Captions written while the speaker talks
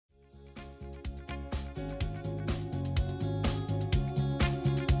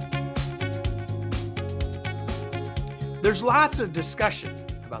There's lots of discussion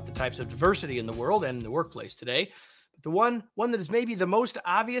about the types of diversity in the world and in the workplace today. But the one that is maybe the most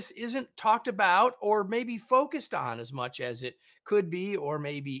obvious isn't talked about or maybe focused on as much as it could be or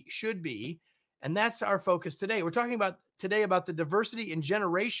maybe should be. And that's our focus today. We're talking about today about the diversity in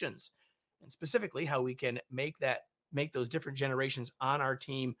generations, and specifically how we can make those different generations on our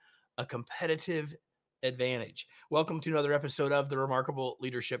team a competitive advantage. Welcome to another episode of the Remarkable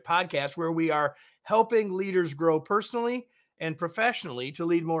Leadership Podcast, where we are helping leaders grow personally and professionally to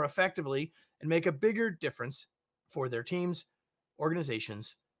lead more effectively and make a bigger difference for their teams,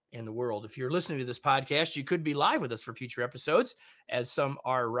 organizations, and the world. If you're listening to this podcast, you could be live with us for future episodes, as some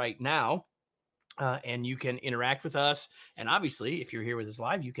are right now, and you can interact with us. And obviously, if you're here with us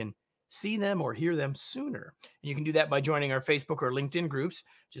live, you can see them or hear them sooner. And you can do that by joining our Facebook or LinkedIn groups.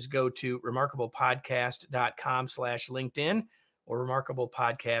 Just go to remarkablepodcast.com/LinkedIn or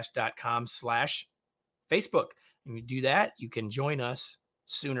remarkablepodcast.com/Facebook. And you do that, you can join us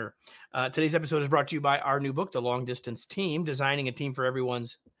sooner. Today's episode is brought to you by our new book, The Long Distance Team, Designing a Team for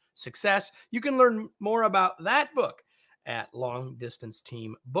Everyone's Success. You can learn more about that book at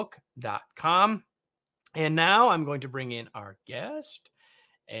longdistanceteambook.com. And now I'm going to bring in our guest,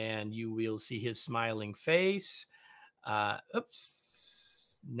 and you will see his smiling face.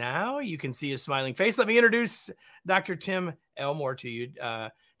 Now you can see his smiling face. Let me introduce Dr. Tim Elmore to you.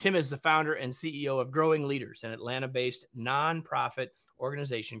 Tim is the founder and CEO of Growing Leaders, an Atlanta-based nonprofit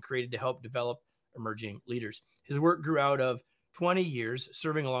organization created to help develop emerging leaders. His work grew out of 20 years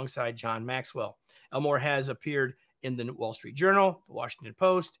serving alongside John Maxwell. Elmore has appeared in the Wall Street Journal, the Washington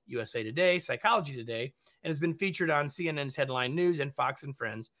Post, USA Today, Psychology Today, and has been featured on CNN's Headline News and Fox and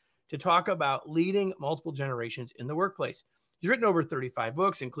Friends to talk about leading multiple generations in the workplace. He's written over 35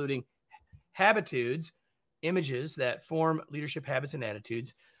 books, including Habitudes, Images That Form Leadership Habits and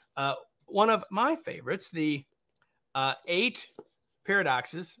Attitudes. One of my favorites, the 8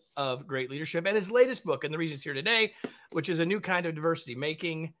 Paradoxes of Great Leadership, and his latest book, and the reason he's here today, which is A New Kind of Diversity,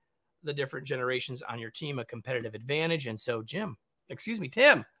 Making the Different Generations on Your Team a Competitive Advantage. And so, Tim,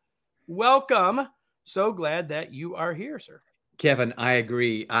 welcome. So glad that you are here, sir. Kevin, I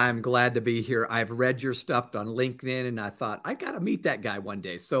agree. I'm glad to be here. I've read your stuff on LinkedIn, and I thought, I got to meet that guy one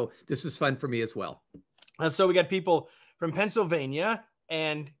day. So this is fun for me as well. So we got people from Pennsylvania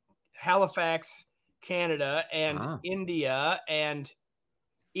and Halifax, Canada, and India and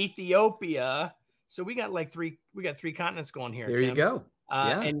Ethiopia. So we got three continents going here. There Tim. you go.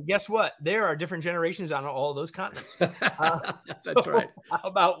 And guess what? There are different generations on all those continents. That's right. How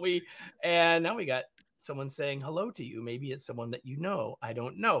about we? And now we got someone saying hello to you. Maybe it's someone that you know. I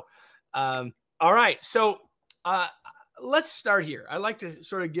don't know. All right. So let's start here. I like to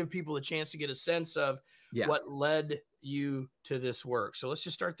sort of give people a chance to get a sense of what led you to this work. So let's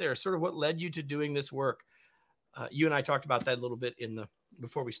just start there. Sort of what led you to doing this work. You and I talked about that a little bit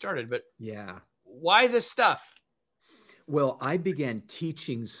before we started, but why this stuff? Well, I began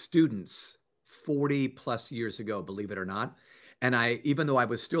teaching students 40 plus years ago, believe it or not. And even though I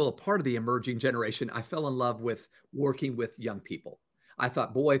was still a part of the emerging generation, I fell in love with working with young people. I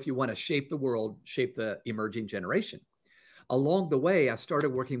thought, boy, if you want to shape the world, shape the emerging generation. Along the way, I started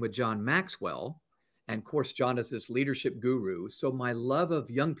working with John Maxwell. And of course, John is this leadership guru. So my love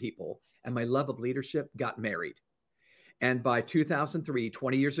of young people and my love of leadership got married. And by 2003,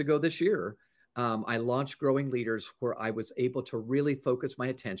 20 years ago this year, I launched Growing Leaders, where I was able to really focus my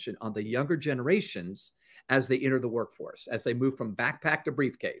attention on the younger generations as they enter the workforce, as they move from backpack to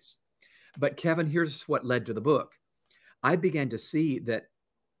briefcase. But Kevin, here's what led to the book. I began to see that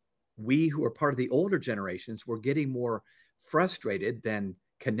we who are part of the older generations were getting more frustrated than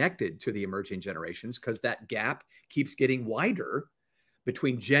connected to the emerging generations, because that gap keeps getting wider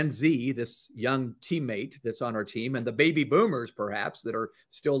between Gen Z, this young teammate that's on our team, and the baby boomers, perhaps, that are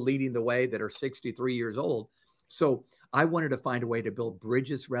still leading the way, that are 63 years old. So I wanted to find a way to build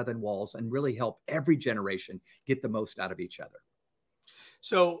bridges rather than walls and really help every generation get the most out of each other.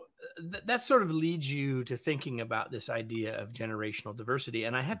 So that sort of leads you to thinking about this idea of generational diversity.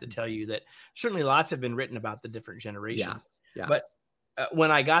 And I have to tell you that certainly lots have been written about the different generations. But when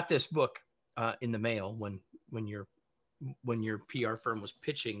I got this book in the mail, when your PR firm was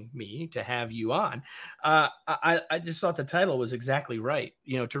pitching me to have you on, I just thought the title was exactly right,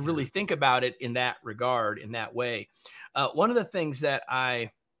 to really think about it in that regard, in that way. One of the things that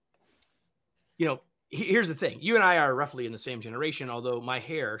here's the thing. You and I are roughly in the same generation, although my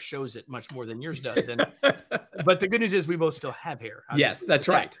hair shows it much more than yours does. But the good news is we both still have hair. Yes, that's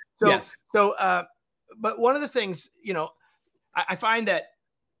right. But one of the things, I find that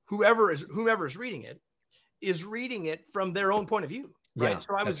whomever is reading it is reading it from their own point of view. Yeah, right?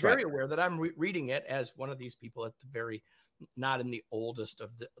 So I was that's right. very aware that I'm reading it as one of these people at the very, not in the oldest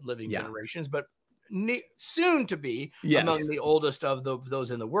of the living Yeah. generations, but soon to be among Yes. the oldest of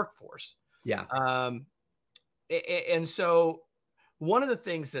those in the workforce. Yeah. Um, and so one of the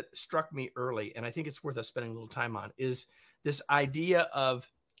things that struck me early, and I think it's worth us spending a little time on, is this idea of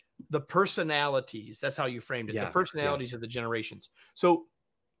the personalities. That's how you framed it, the Yeah. Yeah. personalities of the generations. So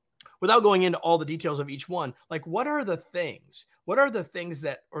without going into all the details of each one, like what are the things? What are the things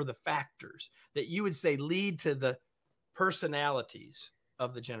that, or the factors that you would say lead to the personalities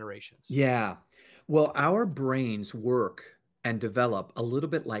of the generations? Yeah. Well, our brains work and develop a little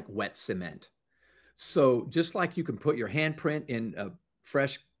bit like wet cement. So just like you can put your handprint in a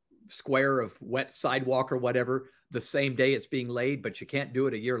fresh square of wet sidewalk or whatever the same day it's being laid, but you can't do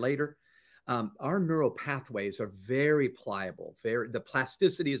it a year later. Our neural pathways are very pliable. The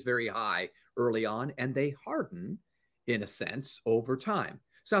plasticity is very high early on, and they harden, in a sense, over time.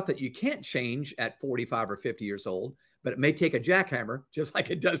 It's not that you can't change at 45 or 50 years old, but it may take a jackhammer, just like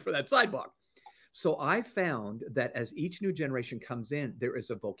it does for that sidewalk. So I found that as each new generation comes in, there is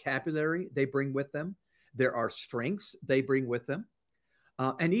a vocabulary they bring with them. There are strengths they bring with them.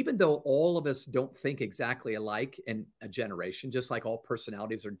 And even though all of us don't think exactly alike in a generation, just like all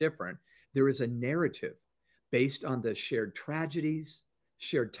personalities are different, there is a narrative based on the shared tragedies,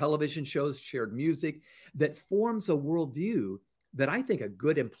 shared television shows, shared music that forms a worldview that I think a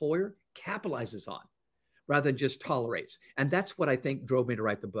good employer capitalizes on rather than just tolerates. And that's what I think drove me to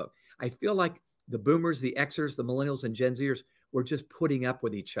write the book. I feel like the boomers, the Xers, the millennials, and Gen Zers were just putting up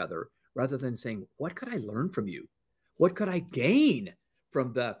with each other rather than saying, what could I learn from you? What could I gain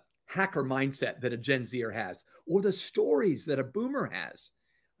from the hacker mindset that a Gen Zer has, or the stories that a boomer has?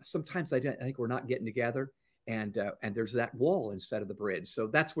 Sometimes I think we're not getting together, and there's that wall instead of the bridge. So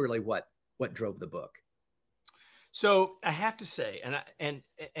that's really what drove the book. So I have to say,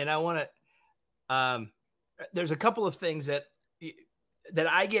 and I want to, there's a couple of things that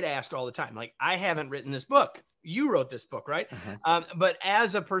I get asked all the time. Like, I haven't written this book. You wrote this book, right? But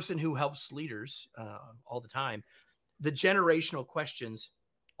as a person who helps leaders all the time, the generational questions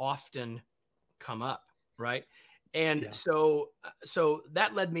often come up, right? And so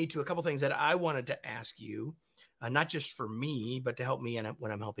that led me to a couple things that I wanted to ask you, not just for me, but to help me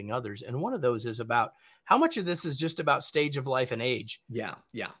when I'm helping others. And one of those is about how much of this is just about stage of life and age. Yeah.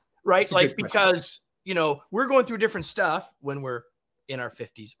 Right? Like, because, we're going through different stuff when we're in our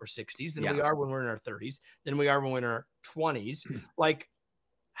 50s or 60s than we are when we're in our 30s, than we are when we're in our 20s. Like,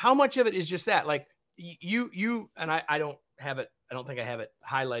 how much of it is just that? Like, you and I don't have it. I don't think I have it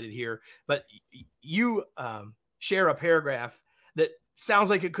highlighted here, but you share a paragraph that sounds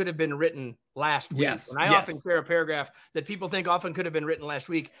like it could have been written last week. And I often share a paragraph that people think often could have been written last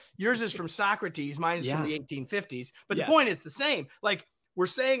week. Yours is from Socrates. Mine is from the 1850s. But the point is the same. Like, we're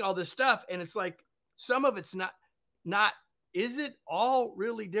saying all this stuff, and it's like some of it's not. Is it all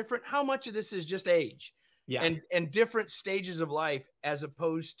really different? How much of this is just age? And different stages of life, as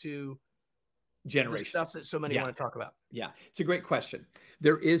opposed to generations, stuff that so many want to talk about. Yeah, it's a great question.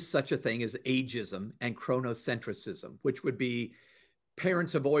 There is such a thing as ageism and chronocentrism, which would be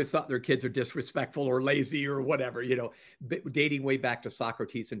parents have always thought their kids are disrespectful or lazy or whatever, dating way back to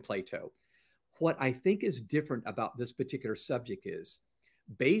Socrates and Plato. What I think is different about this particular subject is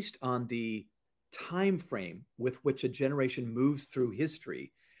based on the time frame with which a generation moves through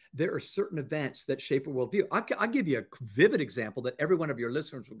history, there are certain events that shape a worldview. I'll give you a vivid example that every one of your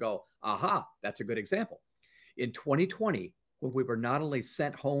listeners will go, aha, that's a good example. In 2020, when we were not only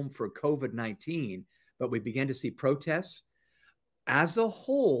sent home for COVID-19, but we began to see protests, as a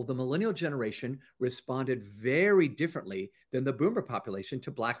whole, the millennial generation responded very differently than the boomer population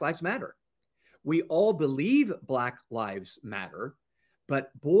to Black Lives Matter. We all believe Black Lives Matter,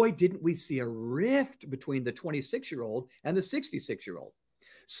 but boy, didn't we see a rift between the 26-year-old and the 66-year-old.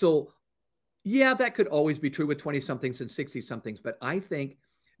 So yeah, that could always be true with 20-somethings and 60-somethings, but I think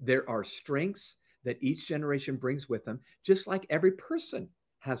there are strengths that each generation brings with them, just like every person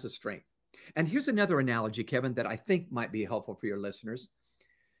has a strength. And here's another analogy, Kevin, that I think might be helpful for your listeners.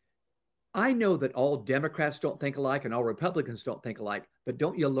 I know that all Democrats don't think alike and all Republicans don't think alike, but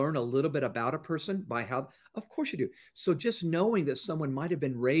don't you learn a little bit about a person by how? Of course you do. So just knowing that someone might have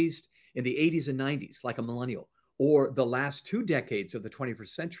been raised in the 80s and 90s, like a millennial, or the last 2 decades of the 21st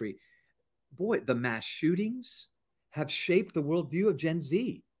century, boy, the mass shootings have shaped the worldview of Gen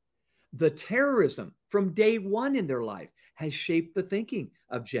Z. The terrorism from day one in their life has shaped the thinking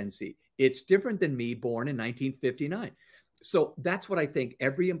of Gen Z. It's different than me, born in 1959. So that's what I think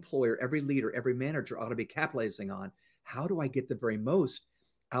every employer, every leader, every manager ought to be capitalizing on. How do I get the very most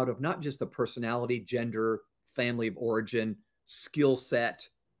out of not just the personality, gender, family of origin, skill set,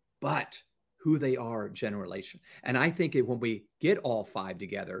 but who they are generation. And I think when we get all five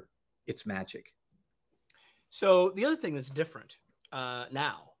together, it's magic. So the other thing that's different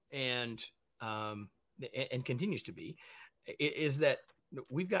now and continues to be is that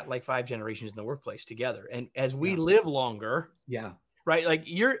we've got like five generations in the workplace together. And as we live longer, right, like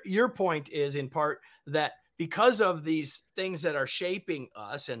your point is in part that because of these things that are shaping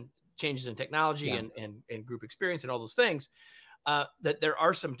us and changes in technology and group experience and all those things, that there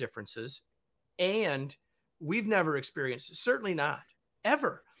are some differences. And we've never experienced, certainly not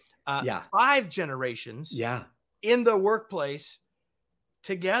ever, 5 generations in the workplace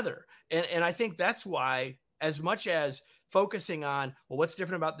together. And I think that's why, as much as focusing on, well, what's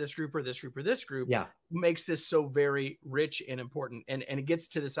different about this group or this group or this group makes this so very rich and important. And it gets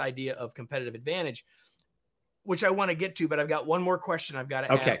to this idea of competitive advantage, which I want to get to, but I've got one more question I've got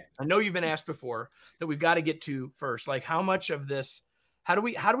to ask. I know you've been asked before that we've got to get to first. Like, how much of this, how do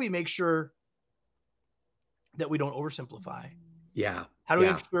we make sure that we don't oversimplify? How do we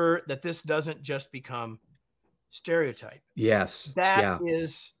make sure that this doesn't just become stereotype?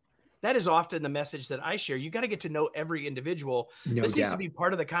 That is often the message that I share. You got to get to know every individual. This needs to be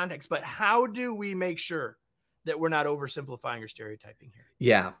part of the context, but how do we make sure that we're not oversimplifying or stereotyping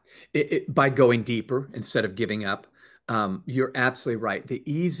here? By going deeper instead of giving up. You're absolutely right. The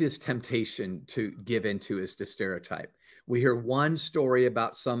easiest temptation to give into is to stereotype. We hear one story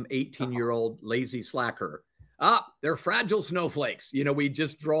about some 18-year-old lazy slacker. They're fragile snowflakes. We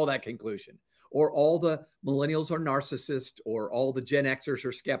just draw that conclusion. Or all the millennials are narcissists, or all the Gen Xers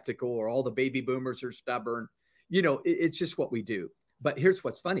are skeptical, or all the baby boomers are stubborn. It's just what we do. But here's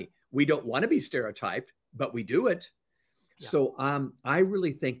what's funny. We don't want to be stereotyped, but we do it. So I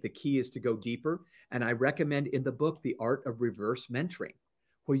really think the key is to go deeper. And I recommend in the book, The Art of Reverse Mentoring,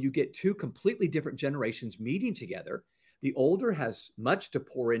 where you get two completely different generations meeting together. The older has much to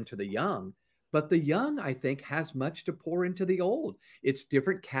pour into the young, but the young, I think, has much to pour into the old. It's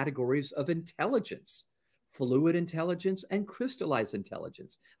different categories of intelligence, fluid intelligence and crystallized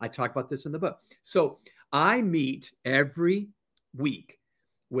intelligence. I talk about this in the book. So I meet every week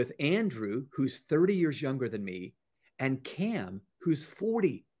with Andrew, who's 30 years younger than me, and Cam, who's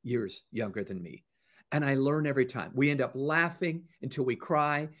 40 years younger than me. And I learn every time. We end up laughing until we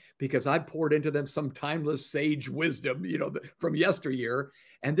cry because I poured into them some timeless sage wisdom, from yesteryear.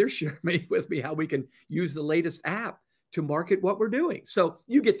 And they're sharing with me how we can use the latest app to market what we're doing. So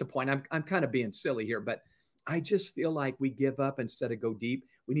you get the point. I'm kind of being silly here, but I just feel like we give up instead of go deep.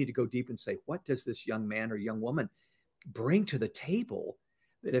 We need to go deep and say, what does this young man or young woman bring to the table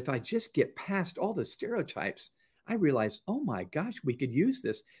that if I just get past all the stereotypes, I realize, oh my gosh, we could use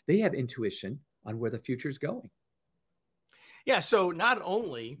this. They have intuition on where the future is going. So not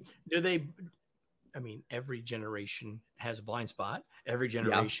only do they, every generation has a blind spot. Every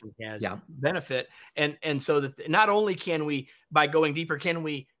generation has benefit. And so that not only can we, by going deeper, can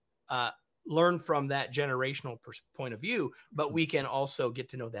we learn from that generational point of view, but we can also get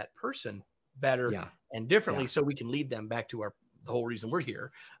to know that person better and differently so we can lead them back to the whole reason we're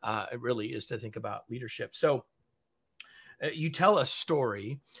here. It really is to think about leadership. So you tell a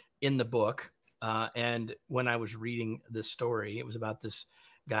story in the book. And when I was reading this story, it was about this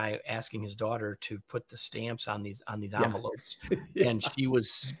guy asking his daughter to put the stamps on these envelopes. And she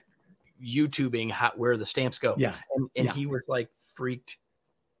was YouTubing where the stamps go. And he was like freaked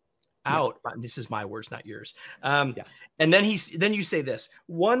out. This is my words, not yours. And then you say this: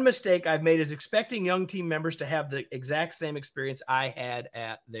 one mistake I've made is expecting young team members to have the exact same experience I had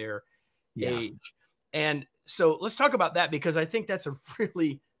at their age. And so let's talk about that, because I think that's a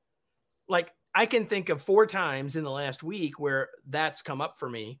really, I can think of 4 times in the last week where that's come up for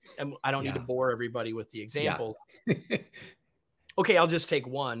me, and I don't need to bore everybody with the example. Okay, I'll just take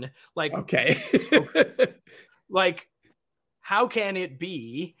one. How can it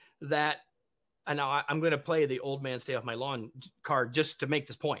be that, and now I'm going to play the old man stay off my lawn card just to make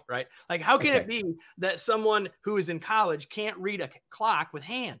this point, right? How can it be that someone who is in college can't read a clock with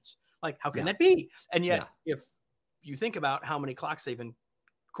hands? How can that be? And yet, if you think about how many clocks they've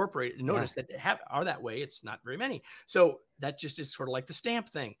incorporated and notice that are that way, it's not very many. So that just is sort of like the stamp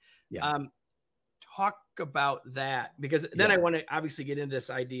thing. Talk about that, because then I want to obviously get into this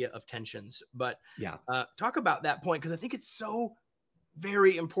idea of tensions, but talk about that point, because I think it's so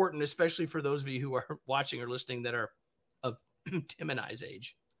very important, especially for those of you who are watching or listening that are of Tim and I's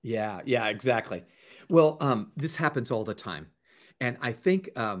age. Exactly. Well, this happens all the time. And I think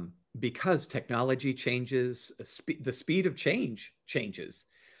because technology changes, the speed of change changes.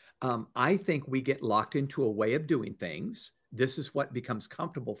 I think we get locked into a way of doing things This is what becomes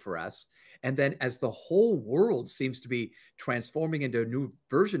comfortable for us. And then as the whole world seems to be transforming into a new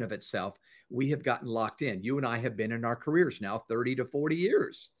version of itself, we have gotten locked in. You and I have been in our careers now 30 to 40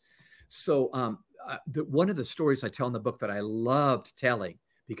 years. So one of the stories I tell in the book that I loved telling,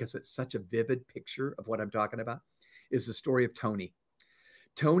 because it's such a vivid picture of what I'm talking about, is the story of Tony.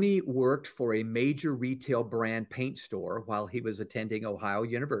 Tony worked for a major retail brand paint store while he was attending Ohio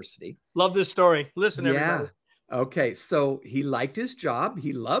University. Love this story. Listen, everybody. Okay. So he liked his job.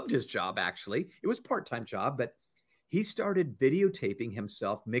 He loved his job, actually. It was a part-time job, but he started videotaping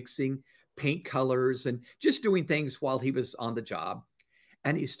himself, mixing paint colors and just doing things while he was on the job.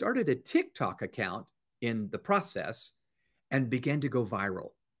 And he started a TikTok account in the process and began to go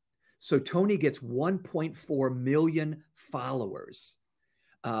viral. So Tony gets 1.4 million followers.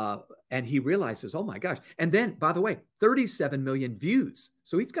 And he realizes, oh my gosh. And then, by the way, 37 million views.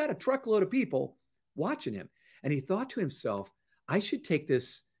 So he's got a truckload of people watching him. And he thought to himself, I should take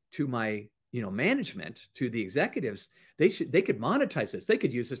this to my, management, to the executives. They could monetize this. They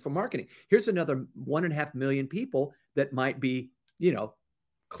could use this for marketing. Here's another 1.5 million people that might be,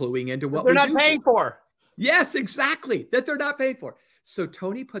 cluing into what they're not paying for. Yes, exactly. That they're not paid for. So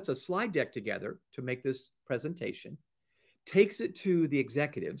Tony puts a slide deck together to make this presentation, takes it to the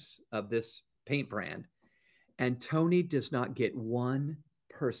executives of this paint brand, and Tony does not get one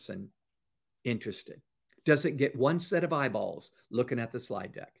person interested. Doesn't get one set of eyeballs looking at the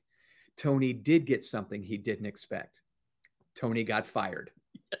slide deck. Tony did get something he didn't expect. Tony got fired.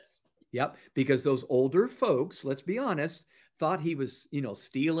 Yes. Yep. Because those older folks, let's be honest, thought he was,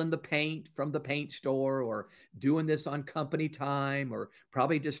 stealing the paint from the paint store or doing this on company time or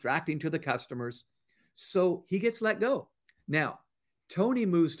probably distracting to the customers. So he gets let go. Now, Tony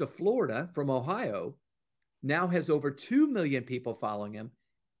moves to Florida from Ohio, now has over 2 million people following him,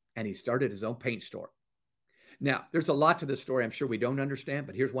 and he started his own paint store. Now, there's a lot to this story I'm sure we don't understand,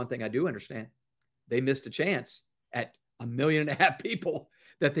 but here's one thing I do understand. They missed a chance at 1.5 million people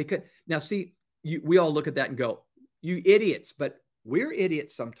that they could. Now, see, we all look at that and go, you idiots, but we're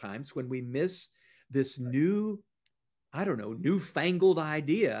idiots sometimes when we miss this newfangled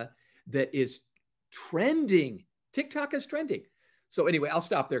idea that is trending. TikTok is trending. So anyway, I'll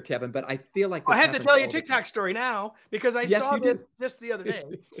stop there, Kevin, but I feel like I have to tell you a TikTok story now because I saw this the other day.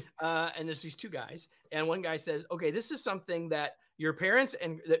 And there's these two guys, and one guy says, okay, this is something that your parents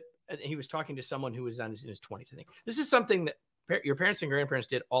and he was talking to someone who was in his 20s, I think. This is something that your parents and grandparents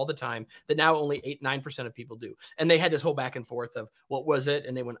did all the time that now only 8-9% of people do. And they had this whole back and forth of what was it?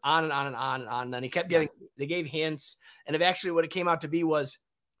 And they went on and on and on and on. And then he kept they gave hints. And eventually what it came out to be was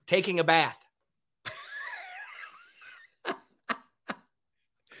taking a bath.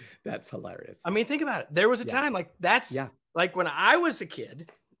 That's hilarious. I mean, think about it. There was a time like like when I was a kid.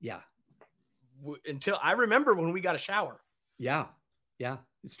 Yeah. Until I remember when we got a shower. Yeah. Yeah.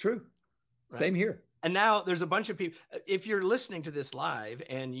 It's true. Right? Same here. And now there's a bunch of people. If you're listening to this live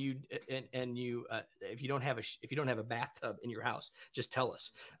and if you don't have a bathtub in your house, just tell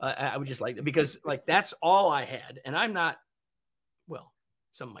us. I would just like, because like that's all I had, and I'm not. Well,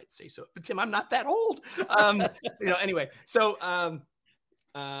 some might say so, but Tim, I'm not that old. Anyway, so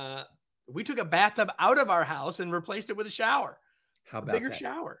we took a bathtub out of our house and replaced it with a shower. How about bigger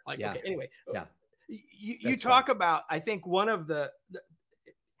shower? Like okay, anyway, you talk about. I think one of the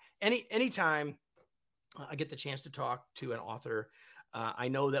anytime I get the chance to talk to an author, I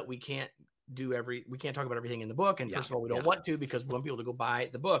know that we can't talk about everything in the book. And first of all, we don't want to, because we want people to go buy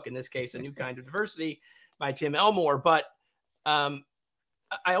the book. In this case, A New Kind of Diversity by Tim Elmore. But I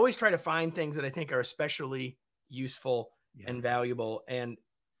always try to find things that I think are especially useful and valuable. And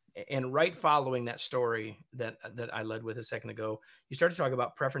right following that story that I led with a second ago, you start to talk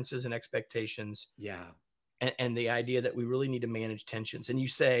about preferences and expectations. Yeah. And the idea that we really need to manage tensions. And you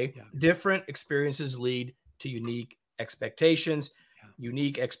say different experiences lead to unique expectations. Yeah.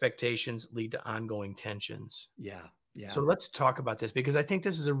 Unique expectations lead to ongoing tensions. Yeah. Yeah. So let's talk about this, because I think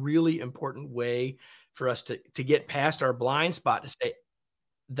this is a really important way for us to get past our blind spot, to say,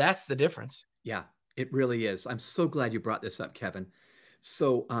 that's the difference. Yeah, it really is. I'm so glad you brought this up, Kevin.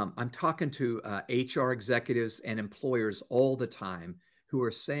 So I'm talking to HR executives and employers all the time who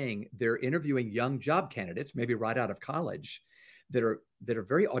are saying they're interviewing young job candidates, maybe right out of college, that are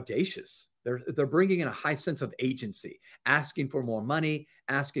very audacious. They're bringing in a high sense of agency, asking for more money,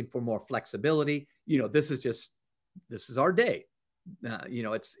 asking for more flexibility. This is our day.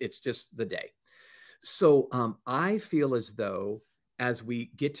 It's just the day. So I feel as though as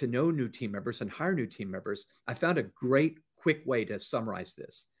we get to know new team members and hire new team members, I found a great quick way to summarize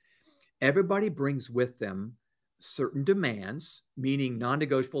this. Everybody brings with them certain demands, meaning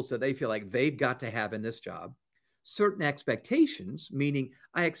non-negotiables that they feel like they've got to have in this job, certain expectations, meaning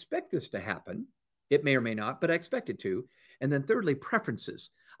I expect this to happen. It may or may not, but I expect it to. And then thirdly,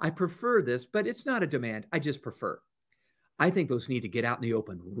 preferences. I prefer this, but it's not a demand. I just prefer. I think those need to get out in the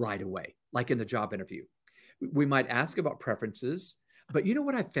open right away, like in the job interview. We might ask about preferences, but you know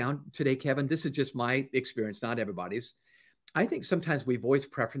what I found today, Kevin? This is just my experience, not everybody's. I think sometimes we voice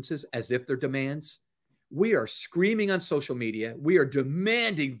preferences as if they're demands. We are screaming on social media. We are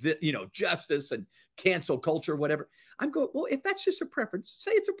demanding that, justice and cancel culture, whatever. I'm going, well, if that's just a preference,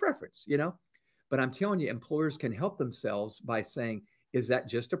 say it's a preference, But I'm telling you, employers can help themselves by saying, is that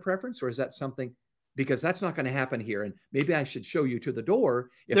just a preference or is that something? Because that's not going to happen here. And maybe I should show you to the door.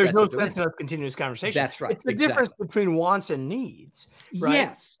 If There's no that's sense in us continuing this conversation. That's right. It's the difference between wants and needs, right?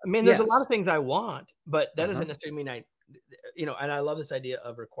 Yes. I mean, there's a lot of things I want, but that Uh-huh. doesn't necessarily mean and I love this idea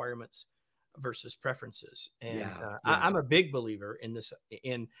of requirements versus preferences. And I'm a big believer in this,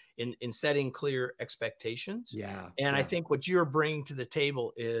 in setting clear expectations. And I think what you're bringing to the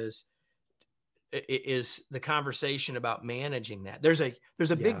table is the conversation about managing that. There's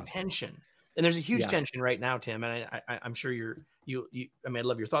a big tension, and there's a huge tension right now, Tim. And I'm sure I mean, I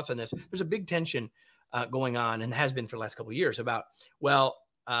love your thoughts on this. There's a big tension going on, and has been for the last couple of years about,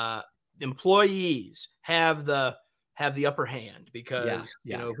 employees have the upper hand because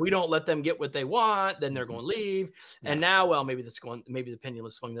if we don't let them get what they want, then they're going to leave. And now, maybe the pendulum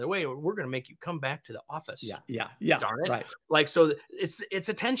is swung the other way. We're going to make you come back to the office. Darn it. Right. Like, so it's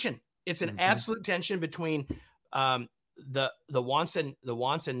a tension. It's an absolute tension between the wants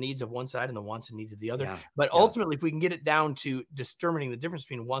and needs of one side and the wants and needs of the other. But ultimately, if we can get it down to determining the difference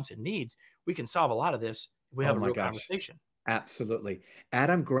between wants and needs, we can solve a lot of this if we have a real conversation. Absolutely.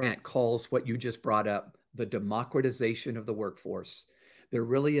 Adam Grant calls what you just brought up the democratization of the workforce. There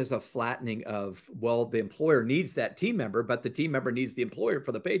really is a flattening of, the employer needs that team member, but the team member needs the employer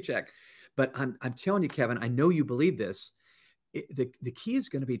for the paycheck. But I'm telling you, Kevin, I know you believe this. The key is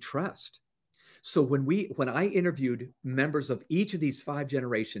going to be trust. So when I interviewed members of each of these 5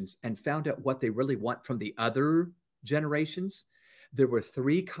 generations and found out what they really want from the other generations, there were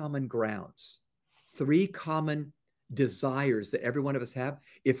 3 common grounds, 3 common desires that every one of us have.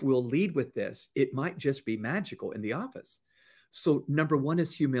 If we'll lead with this, it might just be magical in the office. So number 1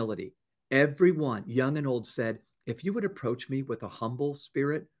 is humility. Everyone, young and old, said, if you would approach me with a humble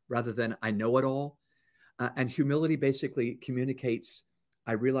spirit rather than I know it all, and humility basically communicates,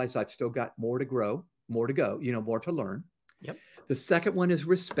 I realize I've still got more to grow, more to go, more to learn. Yep. The second one is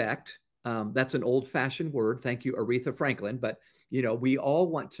respect. That's an old-fashioned word. Thank you, Aretha Franklin. But, we all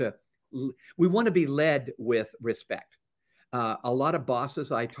want to be led with respect. A lot of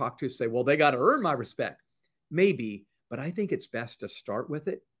bosses I talk to say, well, they got to earn my respect. Maybe, but I think it's best to start with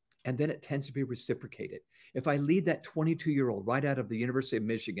it, and then it tends to be reciprocated. If I lead that 22-year-old right out of the University of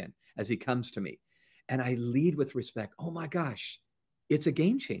Michigan as he comes to me, and I lead with respect, oh my gosh, it's a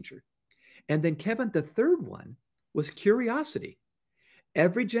game changer. And then, Kevin, the third one was curiosity.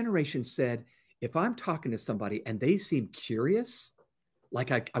 Every generation said, if I'm talking to somebody and they seem curious,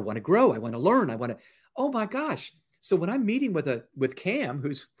 like I want to grow, I want to learn, oh my gosh. So when I'm meeting with Cam,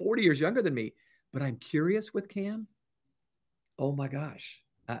 who's 40 years younger than me, but I'm curious with Cam, oh my gosh.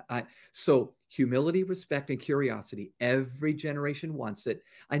 So humility, respect, and curiosity, every generation wants it.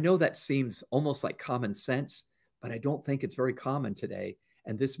 I know that seems almost like common sense, but I don't think it's very common today.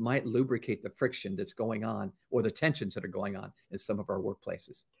 And this might lubricate the friction that's going on, or the tensions that are going on in some of our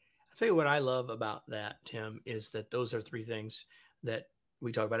workplaces. I'll tell you what I love about that, Tim, is that those are 3 things that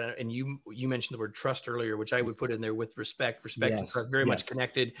we talk about. And you mentioned the word trust earlier, which I would put in there with respect. Respect and trust, very much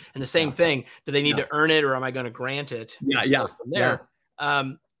connected. And the same thing, do they need to earn it, or am I going to grant it? From there.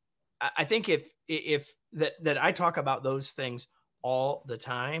 I think if I talk about those things all the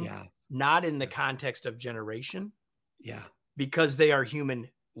time, not in the context of generation, because they are human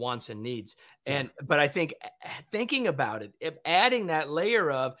wants and needs. But I think thinking about it, adding that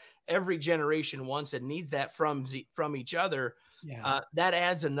layer of every generation wants and needs that from each other, that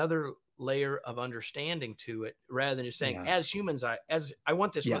adds another layer of understanding to it, rather than just saying, as humans, I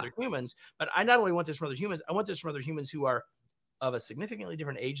want this from other humans, but I not only want this from other humans, I want this from other humans who are of a significantly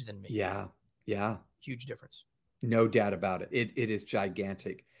different age than me. Huge difference. No doubt about it. It is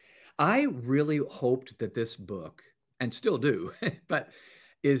gigantic. I really hoped that this book, and still do, but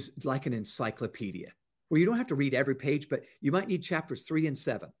is like an encyclopedia where you don't have to read every page, but you might need chapters 3 and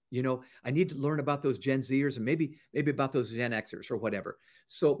 7. I need to learn about those Gen Zers and maybe about those Gen Xers or whatever.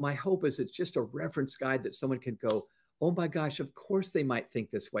 So my hope is it's just a reference guide that someone can go, oh my gosh, of course they might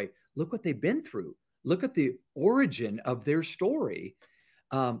think this way. Look what they've been through. Look at the origin of their story.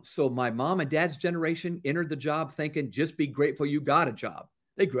 So my mom and dad's generation entered the job thinking, just be grateful you got a job.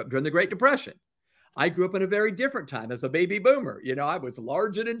 They grew up during the Great Depression. I grew up in a very different time as a baby boomer. You know, I was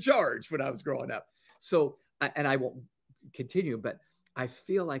large and in charge when I was growing up. So, and I won't continue, but I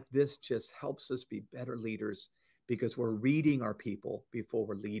feel like this just helps us be better leaders because we're reading our people before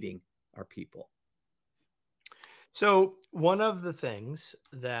we're leading our people. So one of the things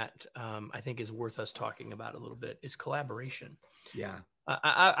that I think is worth us talking about a little bit is collaboration. Yeah.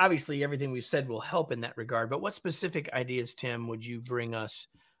 Obviously, everything we've said will help in that regard, but what specific ideas, Tim, would you bring us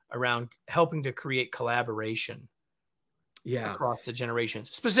around helping to create collaboration across the generations,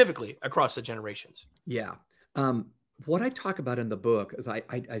 specifically across the generations? Yeah. What I talk about in the book is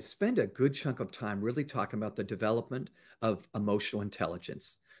I spend a good chunk of time really talking about the development of emotional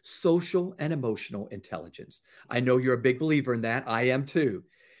intelligence, social and emotional intelligence. I know you're a big believer in that. I am too.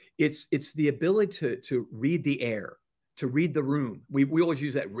 It's the ability to read the air, to read the room. We always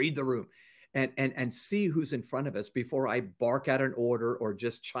use that, read the room, and see who's in front of us before I bark out an order or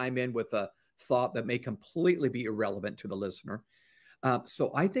just chime in with a thought that may completely be irrelevant to the listener.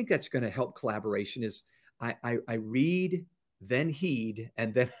 So I think that's going to help collaboration is I read, then heed,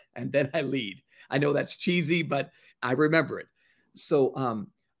 and then I lead. I know that's cheesy, but I remember it. So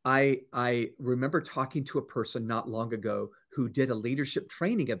I remember talking to a person not long ago who did a leadership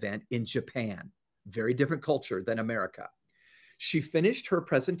training event in Japan, very different culture than America. She finished her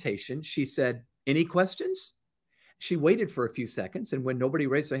presentation. She said, "Any questions?" She waited for a few seconds, and when nobody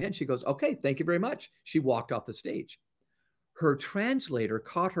raised their hand, she goes, "Okay, thank you very much." She walked off the stage. Her translator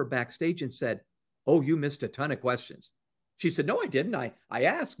caught her backstage and said, "Oh, you missed a ton of questions." She said, "No, I didn't. I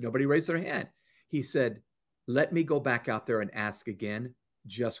asked. Nobody raised their hand." He said, "Let me go back out there and ask again.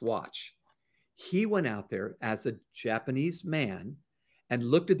 Just watch." He went out there as a Japanese man and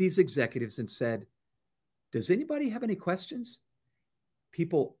looked at these executives and said, "Does anybody have any questions?"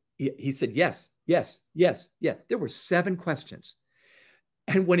 He said, "Yes, yes, yes, yeah." There were 7 questions.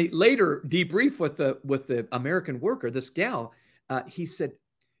 And when he later debriefed with the American worker, this gal, he said,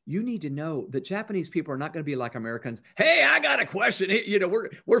 "You need to know that Japanese people are not going to be like Americans. Hey, I got a question." You know,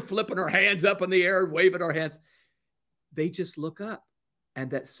 we're flipping our hands up in the air, waving our hands. They just look up, and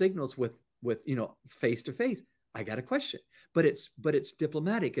that signals with face to face. I got a question, but it's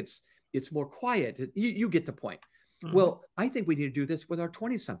diplomatic. It's more quiet. You get the point. Mm-hmm. Well, I think we need to do this with our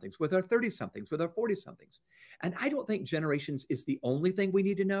 20-somethings, with our 30-somethings, with our 40-somethings. And I don't think generations is the only thing we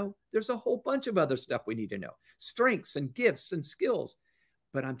need to know. There's a whole bunch of other stuff we need to know, strengths and gifts and skills.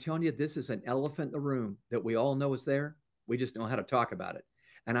 But I'm telling you, this is an elephant in the room that we all know is there. We just know how to talk about it.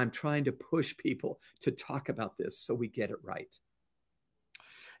 And I'm trying to push people to talk about this so we get it right.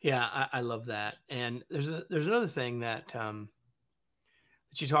 Yeah, I love that. And there's another thing that that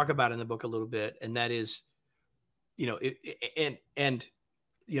you talk about in the book a little bit, and that is,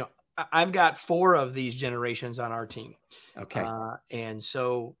 I've got 4 of these generations on our team. Okay. And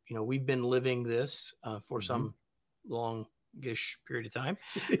so, we've been living this for some longish period of time.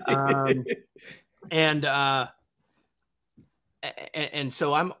 And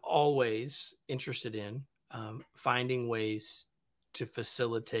so I'm always interested in finding ways to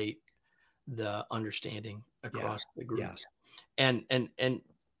facilitate the understanding across the groups. Yeah. And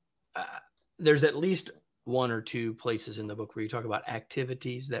there's at least 1 or 2 places in the book where you talk about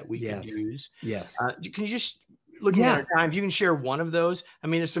activities that we can use. Yes. Can you just, looking at our time, if you can share one of those? I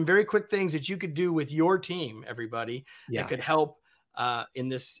mean, there's some very quick things that you could do with your team, everybody, that could help in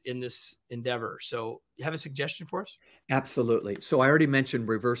this endeavor. So you have a suggestion for us? Absolutely. So I already mentioned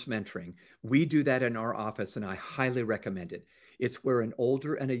reverse mentoring. We do that in our office, and I highly recommend it. It's where an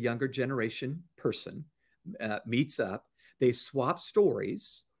older and a younger generation person meets up. They swap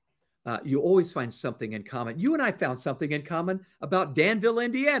stories. You always find something in common. You and I found something in common about Danville,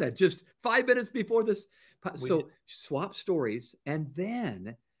 Indiana, just 5 minutes before this. So swap stories and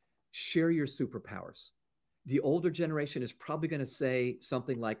then share your superpowers. The older generation is probably going to say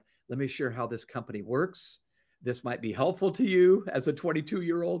something like, "Let me share how this company works. This might be helpful to you as a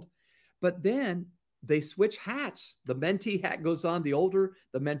 22-year-old. But then they switch hats. The mentee hat goes on the older,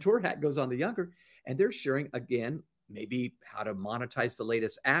 the mentor hat goes on the younger, and they're sharing again, maybe how to monetize the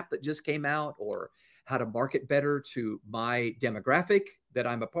latest app that just came out or how to market better to my demographic that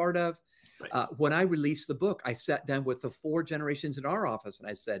I'm a part of. Right. When I released the book, I sat down with the 4 generations in our office and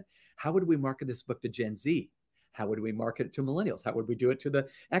I said, how would we market this book to Gen Z? How would we market it to millennials? How would we do it to the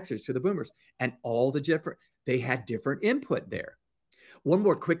Xers, to the boomers? And all the different, they had different input there. One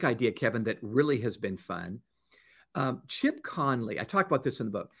more quick idea, Kevin, that really has been fun. Chip Conley, I talk about this in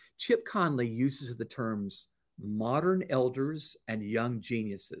the book. Chip Conley uses the terms modern elders and young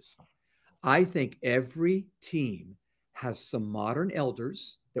geniuses. I think every team has some modern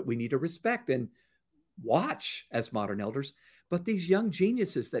elders that we need to respect and watch as modern elders, but these young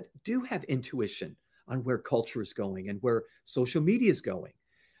geniuses that do have intuition, on where culture is going and where social media is going.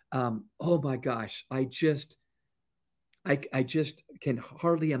 Oh my gosh, I just can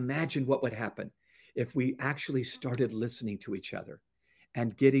hardly imagine what would happen if we actually started listening to each other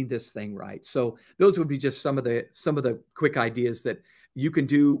and getting this thing right. So those would be just some of the quick ideas that you can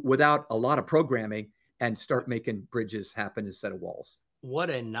do without a lot of programming and start making bridges happen instead of walls. What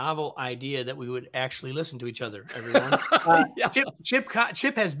a novel idea that we would actually listen to each other, everyone. Yeah.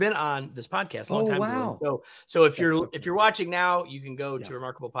 Chip has been on this podcast a long time ago. Wow. So if you're watching now, you can go to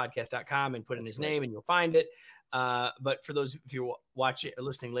remarkablepodcast.com and put in his name and you'll find it. But for those, if you're watching or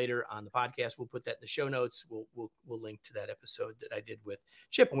listening later on the podcast, we'll put that in the show notes. We'll link to that episode that I did with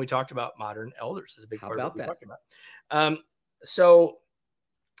Chip when we talked about modern elders as a big part of what we talked about.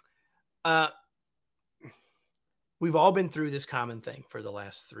 We've all been through this common thing for the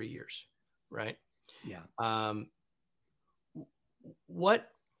last 3 years, right? Yeah.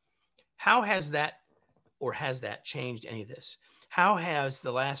 How has that, or has that changed any of this? How has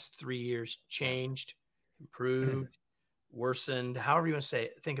the last 3 years changed, improved, worsened, however you want to say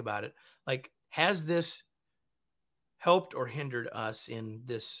it, think about it. Like, has this helped or hindered us in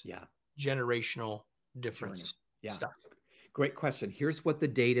this generational difference stuff? Great question. Here's what the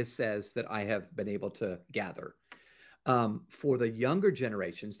data says that I have been able to gather. For the younger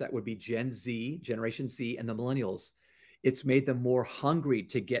generations, that would be Gen Z, Generation Z, and the Millennials, it's made them more hungry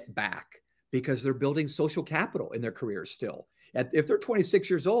to get back because they're building social capital in their careers still. If they're 26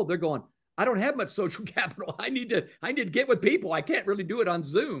 years old, they're going, I don't have much social capital. I need to get with people. I can't really do it on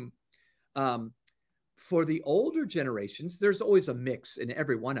Zoom. For the older generations, there's always a mix in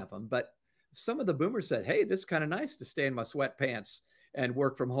every one of them. But some of the boomers said, hey, this is kind of nice to stay in my sweatpants and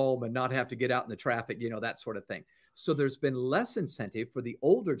work from home and not have to get out in the traffic, that sort of thing. So there's been less incentive for the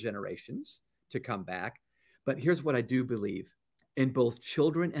older generations to come back. But here's what I do believe. In both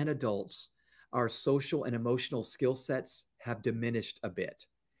children and adults, our social and emotional skill sets have diminished a bit.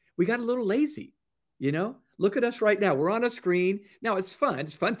 We got a little lazy, Look at us right now. We're on a screen. Now, it's fun.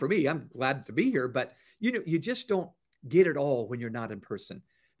 It's fun for me. I'm glad to be here. But, you just don't get it all when you're not in person.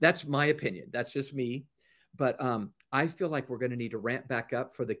 That's my opinion. That's just me. But I feel like we're going to need to ramp back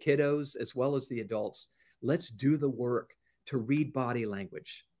up for the kiddos as well as the adults. Let's do the work to read body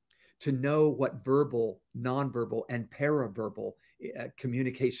language, to know what verbal, nonverbal, and paraverbal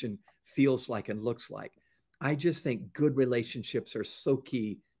communication feels like and looks like. I just think good relationships are so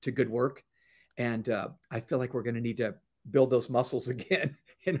key to good work. And I feel like we're going to need to build those muscles again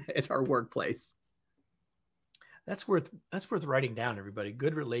in our workplace. That's worth writing down, everybody.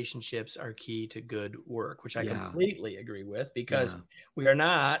 Good relationships are key to good work, which I completely agree with, because we are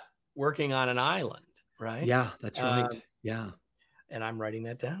not working on an island, right? Yeah, that's right. And I'm writing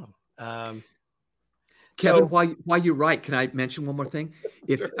that down. Kevin, while you write, can I mention one more thing?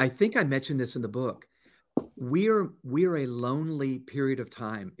 Sure. I think I mentioned this in the book. We're a lonely period of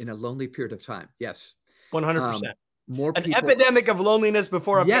time, Yes. 100%. More people, an epidemic of loneliness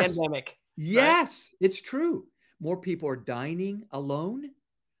before a pandemic. Yes, right? It's true. More people are dining alone,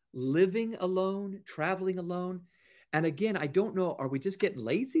 living alone, traveling alone. And again, I don't know, are we just getting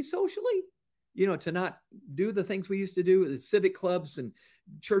lazy socially? To not do the things we used to do, the civic clubs and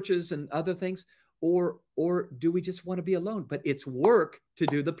churches and other things, or do we just want to be alone? But it's work to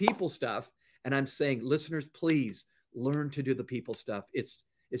do the people stuff. And I'm saying, listeners, please learn to do the people stuff. It's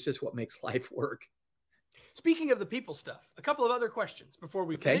just what makes life work. Speaking of the people stuff, a couple of other questions before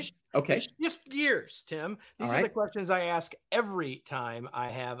we finish. Okay. Shift gears, Tim. These are the questions I ask every time I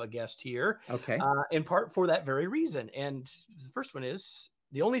have a guest here. Okay. In part for that very reason. And the first one is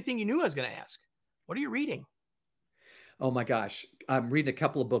the only thing you knew I was going to ask. What are you reading? Oh my gosh. I'm reading a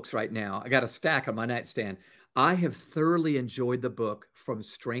couple of books right now. I got a stack on my nightstand. I have thoroughly enjoyed the book From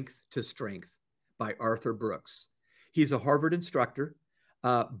Strength to Strength by Arthur Brooks. He's a Harvard instructor.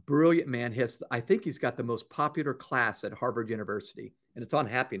 Brilliant man. I think he's got the most popular class at Harvard University, and it's on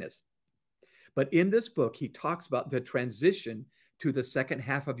happiness. But in this book, he talks about the transition to the second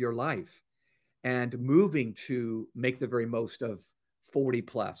half of your life and moving to make the very most of 40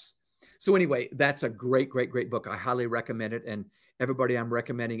 plus. So anyway, that's a great, great, great book. I highly recommend it. And everybody I'm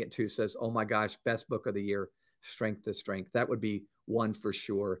recommending it to says, oh my gosh, best book of the year, Strength to Strength. That would be one for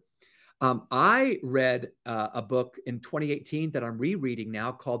sure. I read a book in 2018 that I'm rereading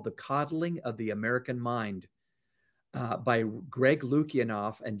now called The Coddling of the American Mind by Greg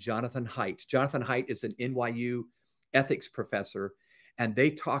Lukianoff and Jonathan Haidt. Jonathan Haidt is an NYU ethics professor, and they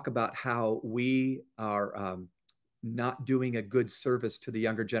talk about how we are not doing a good service to the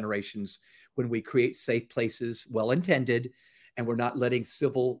younger generations when we create safe places, well-intended, and we're not letting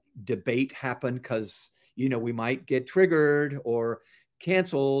civil debate happen because, we might get triggered or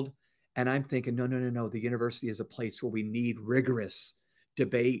canceled. And I'm thinking, no, no, no, no. The university is a place where we need rigorous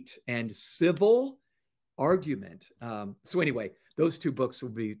debate and civil argument. So anyway, those two books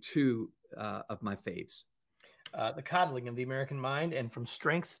would be two of my faves. The Coddling of the American Mind and From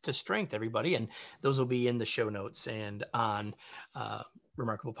Strength to Strength, everybody. And those will be in the show notes and on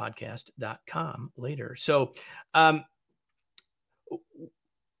remarkablepodcast.com later. So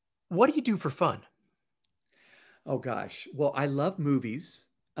what do you do for fun? Oh, gosh. Well, I love movies.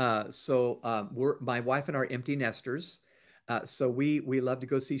 My wife and I are empty nesters. So we love to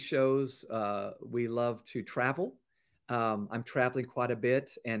go see shows. We love to travel. I'm traveling quite a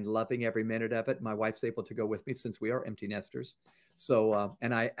bit and loving every minute of it. My wife's able to go with me since we are empty nesters. So,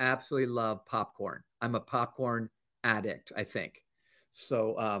 and I absolutely love popcorn. I'm a popcorn addict, I think.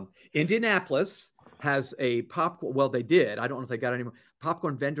 So, Indianapolis has a popcorn. Well, they did. I don't know if they got any more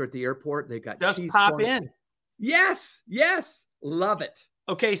popcorn vendor at the airport. They got just cheese pop corn. in. Yes. Yes. Love it.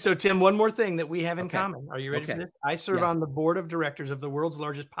 Okay. So Tim, one more thing that we have in common. Are you ready for this? I serve on the board of directors of the world's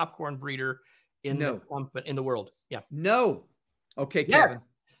largest popcorn breeder in the world. Yeah. No. Okay, Kevin.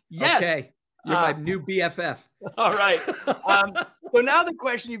 Yes. Okay. You're my new BFF. All right. So now the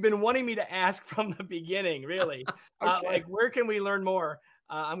question you've been wanting me to ask from the beginning, really, like, where can we learn more?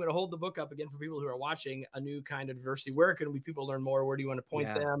 I'm going to hold the book up again for people who are watching A New Kind of Diversity. Where can people learn more? Where do you want to point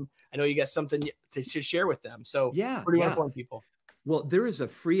them? I know you got something to share with them. So where do you want to point people? Well, there is a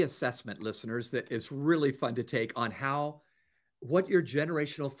free assessment, listeners, that is really fun to take on what your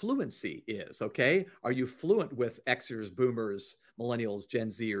generational fluency is, okay? Are you fluent with Xers, Boomers, Millennials, Gen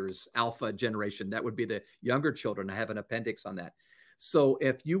Zers, Alpha generation? That would be the younger children. I have an appendix on that. So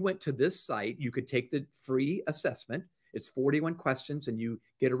if you went to this site, you could take the free assessment. It's 41 questions, and you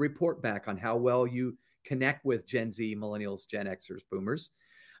get a report back on how well you connect with Gen Z, Millennials, Gen Xers, Boomers.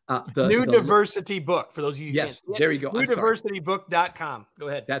 New Diversity Book, for those of you who can't see it. There you go. NewDiversityBook.com. Go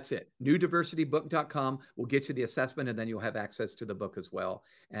ahead. That's it. NewDiversityBook.com will get you the assessment, and then you'll have access to the book as well.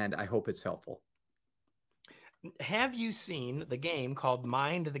 And I hope it's helpful. Have you seen the game called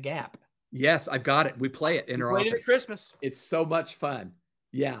Mind the Gap? Yes, I've got it. We play it in our office. We played it at Christmas. It's so much fun.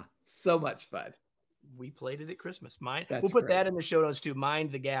 Yeah, so much fun. We played it at Christmas. We'll put that in the show notes too.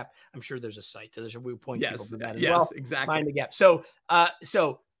 Mind the Gap. I'm sure there's a site to this. We'll point people to that as well. Yes, exactly. Mind the Gap. So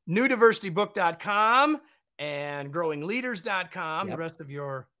NewDiversityBook.com and GrowingLeaders.com. The rest of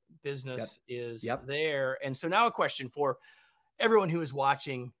your business is there. And so now a question for everyone who is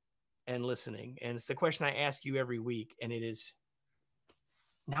watching and listening. And it's the question I ask you every week. And it is,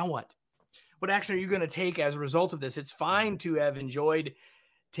 now what? What action are you going to take as a result of this? It's fine to have enjoyed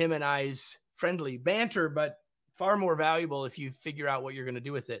Tim and I's friendly banter, but far more valuable if you figure out what you're going to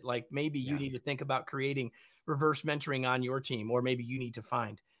do with it. Like maybe you need to think about creating reverse mentoring on your team, or maybe you need to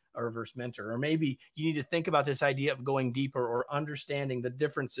find a reverse mentor, or maybe you need to think about this idea of going deeper or understanding the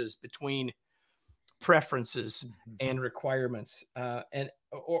differences between preferences and requirements.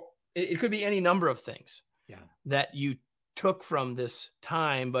 Or it could be any number of things that you took from this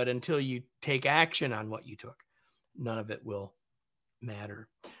time, but until you take action on what you took, none of it will matter.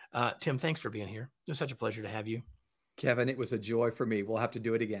 Tim, thanks for being here. It was such a pleasure to have you. Kevin, it was a joy for me. We'll have to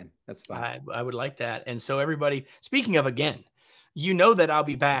do it again. That's fine. I would like that. And so everybody, speaking of again, you know that I'll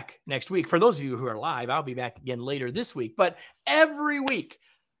be back next week. For those of you who are live, I'll be back again later this week. But every week,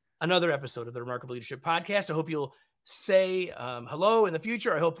 another episode of the Remarkable Leadership Podcast. I hope you'll say hello in the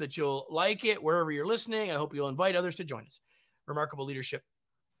future. I hope that you'll like it wherever you're listening. I hope you'll invite others to join us. Remarkable Leadership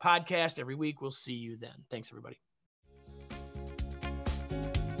Podcast every week. We'll see you then. Thanks, everybody.